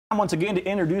Once again to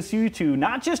introduce you to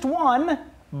not just one,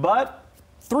 but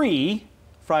 3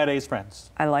 Friday's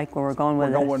Friends. I like where we're going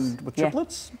with this. We're going with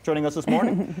triplets. Joining us this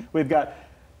morning, we've got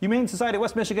Humane Society of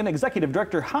West Michigan Executive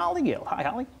Director Holly Gill. Hi,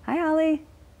 Holly. Hi, Holly.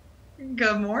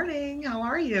 Good morning. How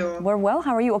are you? We're well.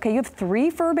 How are you? Okay, you have 3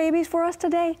 fur babies for us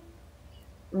today?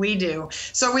 We do.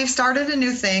 So we've started a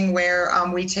new thing where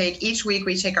each week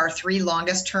we take our 3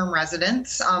 longest term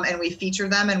residents and we feature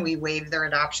them and we waive their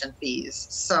adoption fees.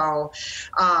 So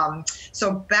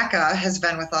Becca has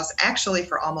been with us actually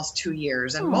for almost 2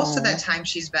 years, and most of that time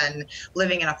she's been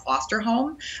living in a foster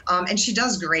home, and she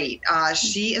does great.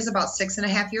 She is about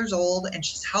 6.5 years old and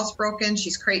she's housebroken.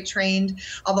 She's crate trained,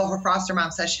 although her foster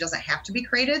mom says she doesn't have to be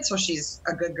crated, so she's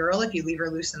a good girl. If you leave her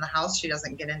loose in the house, she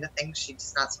doesn't get into things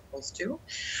she's not supposed to.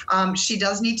 She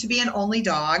does need to be an only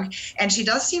dog, and she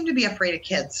does seem to be afraid of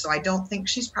kids, so I don't think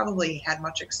she's probably had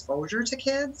much exposure to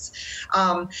kids.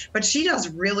 But she does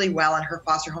really well in her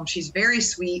foster home. She's very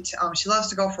sweet. She loves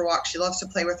to go for walks. She loves to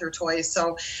play with her toys.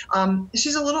 So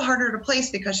she's a little harder to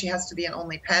place because she has to be an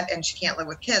only pet and she can't live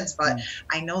with kids, but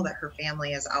I know that her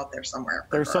family is out there somewhere.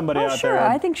 There's somebody out sure. there.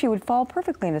 I think she would fall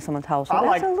perfectly into someone's household.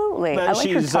 Absolutely. I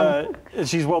like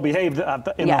she's well behaved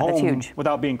in the home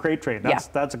without being crate trained.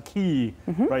 That's a key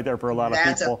right there for a lot of people.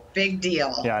 That's a big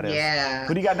deal. Yeah, it is. Yeah.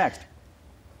 Who do you got next?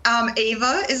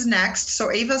 Ava is next.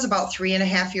 So Ava's about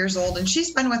 3.5 years old, and she's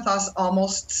been with us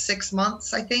almost 6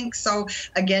 months, I think. So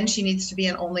again, she needs to be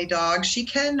an only dog.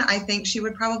 I think she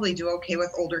would probably do okay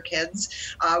with older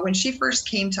kids. When she first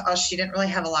came to us, she didn't really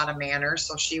have a lot of manners.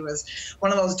 So she was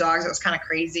one of those dogs that was kind of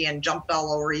crazy and jumped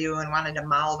all over you and wanted to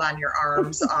mouth on your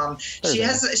arms. She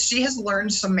has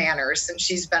learned some manners since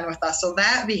she's been with us. So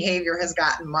that behavior has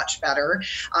gotten much better.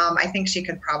 I think she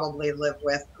could probably live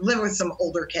with some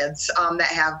older kids that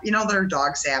have, that are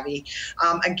dog savvy.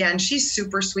 Again, she's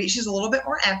super sweet. She's a little bit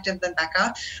more active than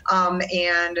Becca.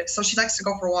 And so she likes to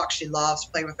go for walks. She loves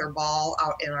to play with her ball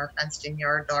out in our fenced-in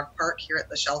yard dog park here at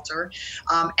the shelter.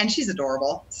 And she's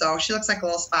adorable. So she looks like a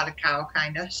little spotted cow,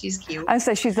 kind of. She's cute. I would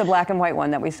say she's the black and white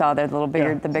one that we saw there, the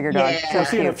bigger dog. Yeah. We're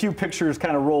seeing a few pictures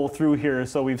kind of roll through here.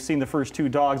 So we've seen the first 2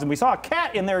 dogs, and we saw a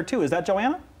cat in there too. Is that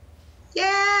Joanna?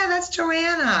 Yeah, that's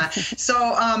Joanna.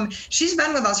 So she's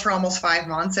been with us for almost 5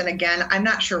 months. And again, I'm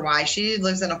not sure why. She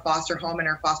lives in a foster home and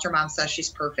her foster mom says she's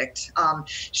perfect.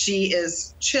 She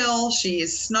is chill. She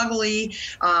is snuggly.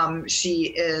 She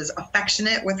is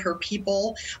affectionate with her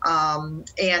people.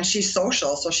 And she's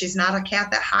social. So she's not a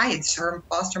cat that hides. Her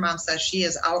foster mom says she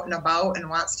is out and about and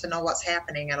wants to know what's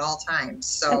happening at all times.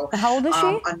 So how old is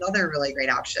she? Another really great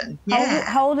option.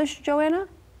 How old is Joanna?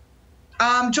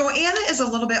 Joanna is a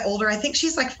little bit older. I think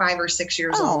she's like 5 or 6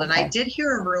 years old. And I did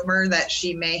hear a rumor that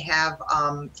she may have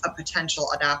a potential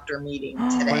adopter meeting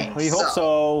today. We hope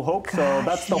so.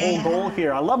 That's the whole goal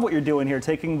here. I love what you're doing here,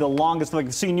 taking the longest,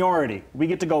 like seniority. We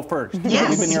get to go first. Yes.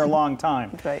 We've been here a long time.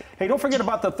 That's right. Hey, don't forget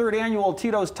about the 3rd annual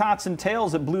Tito's Tots and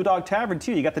Tails at Blue Dog Tavern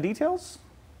too. You got the details?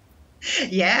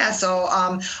 Yeah, so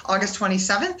August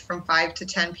 27th from 5 to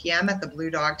 10 p.m. at the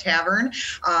Blue Dog Tavern,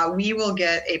 we will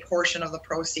get a portion of the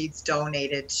proceeds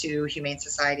donated to Humane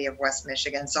Society of West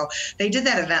Michigan. So they did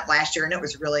that event last year and it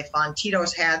was really fun.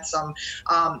 Tito's had some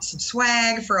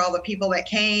swag for all the people that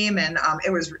came, and it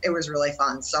was really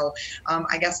fun. So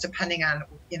I guess depending on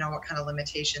what kind of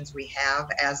limitations we have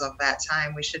as of that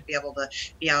time, we should be able to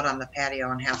be out on the patio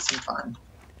and have some fun.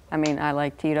 I mean, I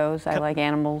like Tito's. I like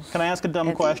animals. Can I ask a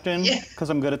dumb question? Because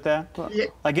I'm good at that. Yeah.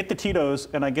 I get the Tito's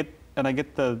and I get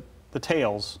the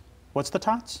tails. What's the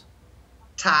tots?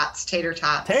 Tots, tater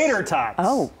tots. Tater tots.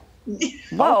 Oh.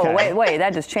 Whoa, okay. wait,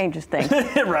 that just changes things.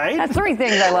 Right? That's 3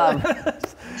 things I love.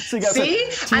 So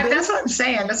that's what I'm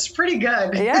saying. That's pretty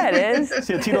good. Yeah, it is.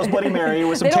 See a Tito's Bloody Mary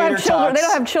with some tater tots. They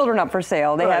don't have children up for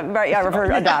sale. They have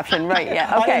for adoption. Right,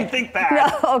 yeah. Okay. I didn't think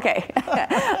that. No, okay.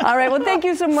 All right, well, thank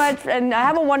you so much, and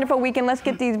have a wonderful weekend. Let's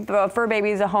get these fur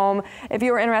babies a home. If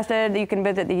you are interested, you can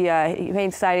visit the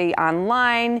Humane Society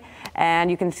online, and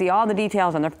you can see all the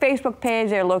details on their Facebook page.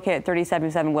 They're located at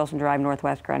 3777 Wilson Drive,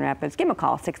 Northwest Grand Rapids. Give them a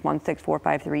call,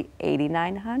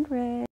 616-453-8900.